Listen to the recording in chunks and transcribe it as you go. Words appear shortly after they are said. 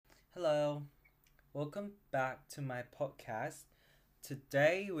Welcome back to my podcast.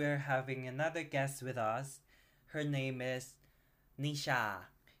 Today we're having another guest with us. Her name is Nisha.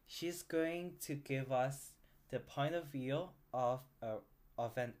 She's going to give us the point of view of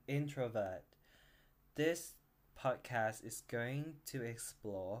an introvert. This podcast is going to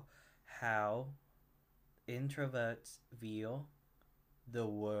explore how introverts view the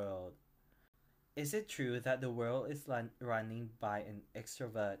world. Is it true that the world is running by an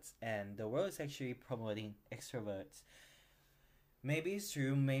extroverts and the world is actually promoting extroverts? Maybe it's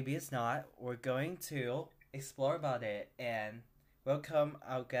true, maybe it's not. We're going to explore about it and welcome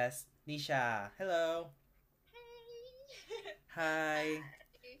our guest Nisha. Hello. Hey. Hi.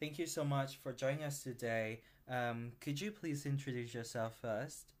 Hi. Thank you so much for joining us today. Could you please introduce yourself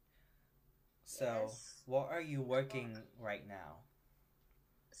first? So, Yes. what are you Uh, working right now?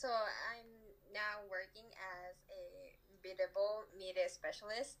 So I'm now working as a biddable media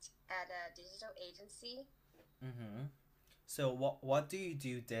specialist at a digital agency. Mm-hmm. So, what do you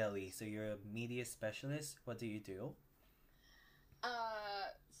do daily? So, you're a media specialist. What do you do?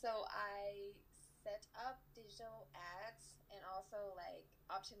 So I set up digital ads and also like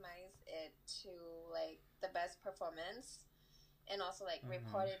optimize it to like the best performance and also like Mm-hmm.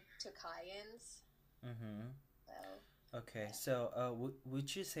 report it to clients. Mm-hmm. So Okay, yeah. so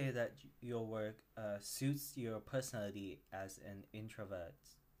would you say that your work suits your personality as an introvert?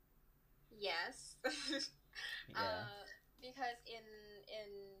 Yes. Yeah. uh, because in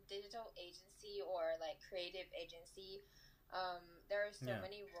digital agency or like creative agency, there are so Yeah.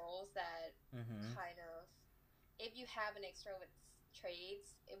 many roles that Mm-hmm. kind of, if you have an extrovert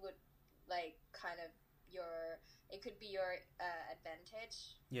traits, it would like kind of your, it could be your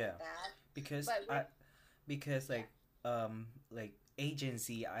advantage Yeah. with that. Because But with, I because yeah, like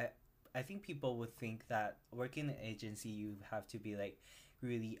agency I think people would think that working in agency you have to be like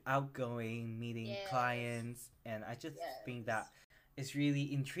really outgoing, meeting yes, clients, and I just think that yes, it's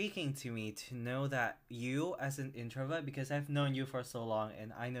really intriguing to me to know that you as an introvert, because I've known you for so long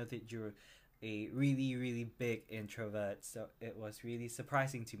and I know that you're a really really big introvert, so it was really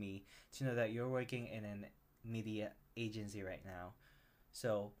surprising to me to know that you're working in an media agency right now.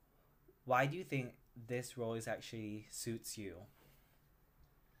 So why do you think this role is actually suits you?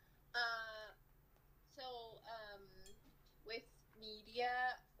 uh, so with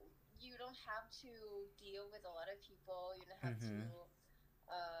media, you don't have to deal with a lot of people. You don't have to Mm-hmm.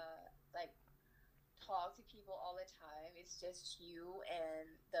 like talk to people all the time. It's just you and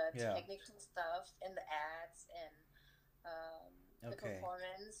the Yeah. technical stuff and the ads and the Okay.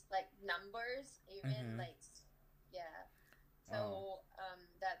 performance, like numbers, even Mm-hmm. like yeah. Oh. So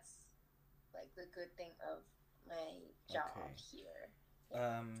that's like the good thing of my job Okay. here.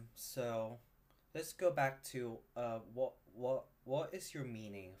 Yeah. So let's go back to what is your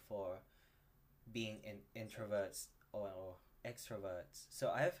meaning for being introverts or extroverts? So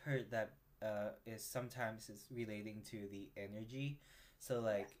I've heard that is sometimes it's relating to the energy. So Yeah.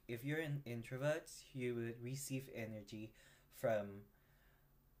 like if you're an introvert, you would receive energy from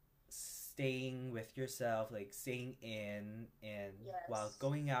staying with yourself, like staying in, and while Yes.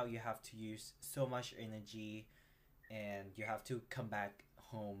 going out, you have to use so much energy and you have to come back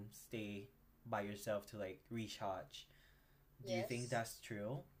home, stay by yourself to like recharge. Do you think Yes. that's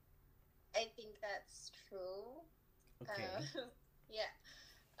true? I think that's true. Okay. Yeah.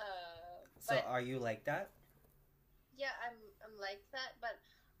 So But are you like that? yeah, I'm like that. But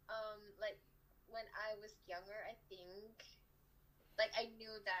like when I was younger, I think like I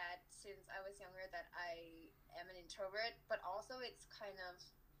knew that since I was younger that I am an introvert. But also it's kind of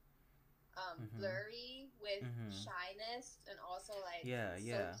Mm-hmm. blurry with Mm-hmm. shyness and also like Yeah,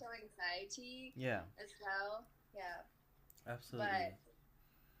 yeah. social anxiety Yeah, as well. Yeah. absolutely. But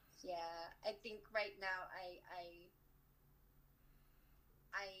yeah, I think right now I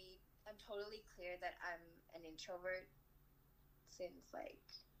I'm totally clear that I'm an introvert since like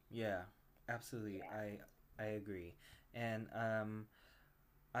Yeah, absolutely. yeah. I agree. And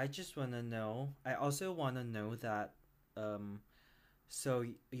I just want to know, I also want to know that um so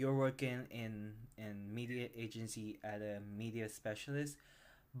you're working in media agency at a media specialist.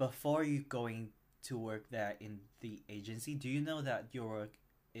 Before you going to work there in the agency, do you know that your work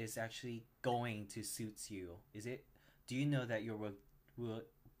is actually going to suits you? Is it? Do you know that your work will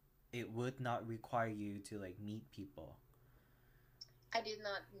it would not require you to like meet people? I did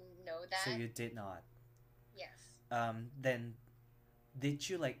not know So that. you did not. Yes. Then did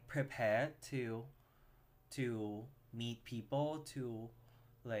you like prepare to meet people, to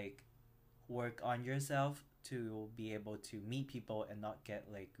like work on yourself to be able to meet people and not get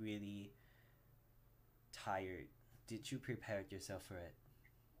like really tired? Did you prepare yourself for it?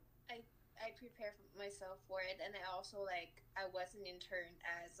 I I prepare myself for it, and I also like I was an intern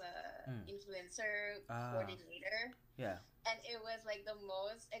as a Mm. influencer Ah, coordinator, yeah. and it was like the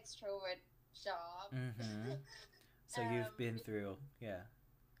most extrovert job. Mm-hmm. So um, you've been through, yeah.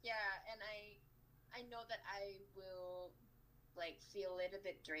 yeah, and I know that I will like feel a little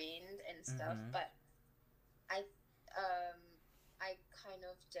bit drained and stuff, Mm-hmm. but I um I kind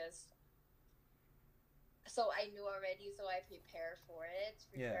of just so I knew already, so I prepare for it,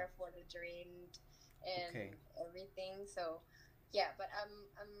 Yeah. prepare for the drained and Okay. everything. So yeah, but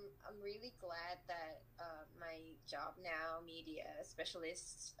I'm really glad that my job now, media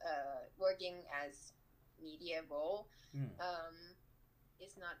specialist, working as media role, Mm. um,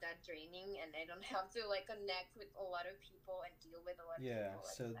 is not that draining, and I don't have to like connect with a lot of people and deal with a lot of Yeah. people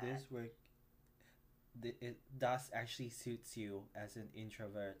like So that. this work, it does actually suits you as an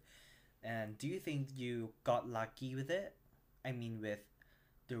introvert. And do you think you got lucky with it? I mean, with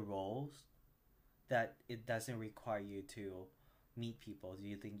the roles that it doesn't require you to meet people. Do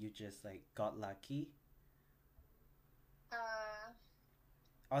you think you just like got lucky? Uh,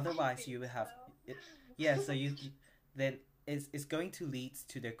 I Otherwise, think you would have it. Yeah. so. So then it's going to lead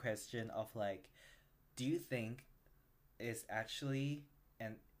to the question of like, do you think is actually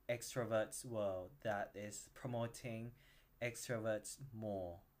an extrovert's world that is promoting extroverts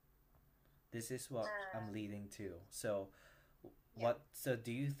more? This is what I'm uh, leading to. So, yeah. So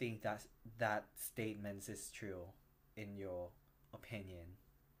do you think that that statement is true in your opinion?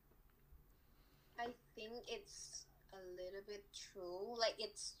 I think it's a little bit true. Like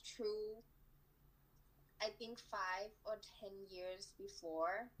it's true. I think 5 or 10 years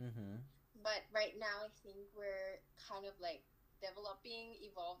before, Mm-hmm. but right now I think we're kind of like developing, Mm-hmm.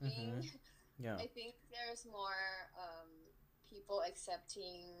 evolving. Yeah. I think there's more people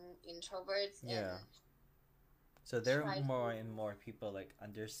accepting introverts and Yeah. So there are try to more and more people like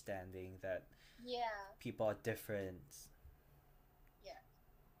understanding that yeah people are different. yeah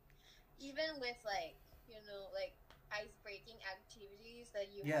even with like like ice breaking activities that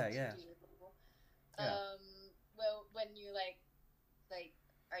you Yeah, have to yeah, do yeah, um well when you like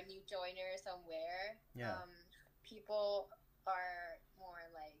a new joiner somewhere, yeah. people are more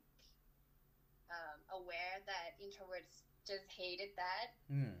like aware that introverts just hated that,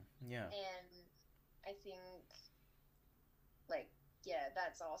 Mm, yeah, and I think like yeah,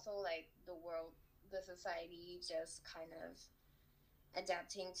 that's also like the world, the society just kind of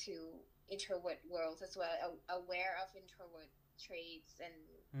adapting to introvert worlds as well, aware of introvert traits and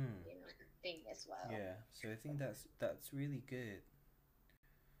mm, thing as well. yeah. So I think that's really good.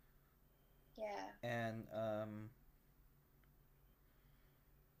 Yeah. And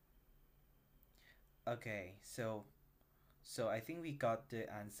okay, so I think we got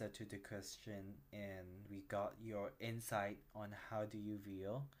the answer to the question, and we got your insight on how do you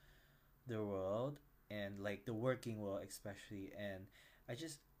view the world and like the working world especially. And I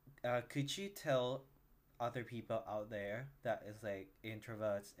just could you tell other people out there that is like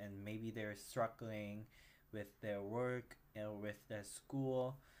introverts and maybe they're struggling with their work or with their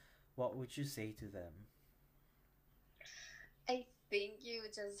school, what would you say to them? I think you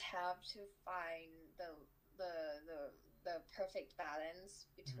just have to find the the the perfect balance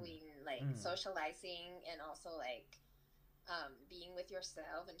Mm. between like Mm. socializing and also like being with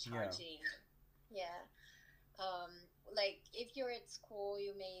yourself and Yeah. charging. Yeah. Um, like if you're at school,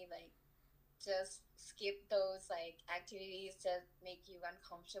 you may like just skip those like activities that make you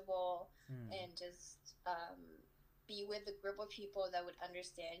uncomfortable Mm. and just be with a group of people that would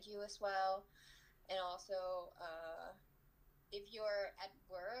understand you as well. And also, if you're at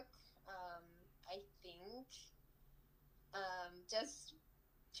work, um, I think just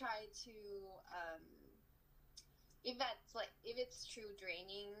try to if it's true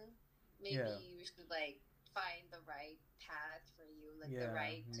draining, Yeah. maybe you should like find the right path for you, like the Yeah.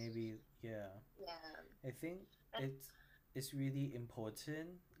 right Maybe. Yeah. yeah. I think And it's really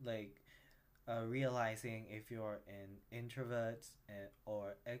important, like realizing if you're an introvert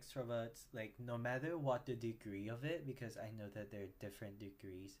or extrovert, like no matter what the degree of it, because I know that there are different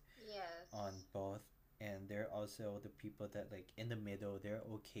degrees on yes, both, and there are also the people that like in the middle, they're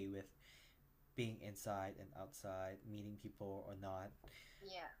okay with being inside and outside, meeting people or not.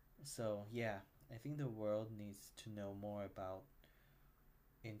 yeah. So yeah, I think the world needs to know more about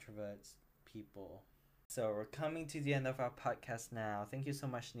introverts people. So we're coming to the end of our podcast now. Thank you so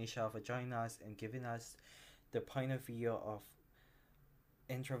much, Nisha, for joining us and giving us the point of view of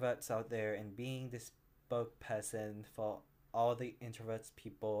introverts out there and being this spokesperson for all the introverts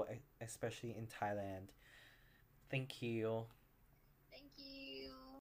people, especially in Thailand. Thank you.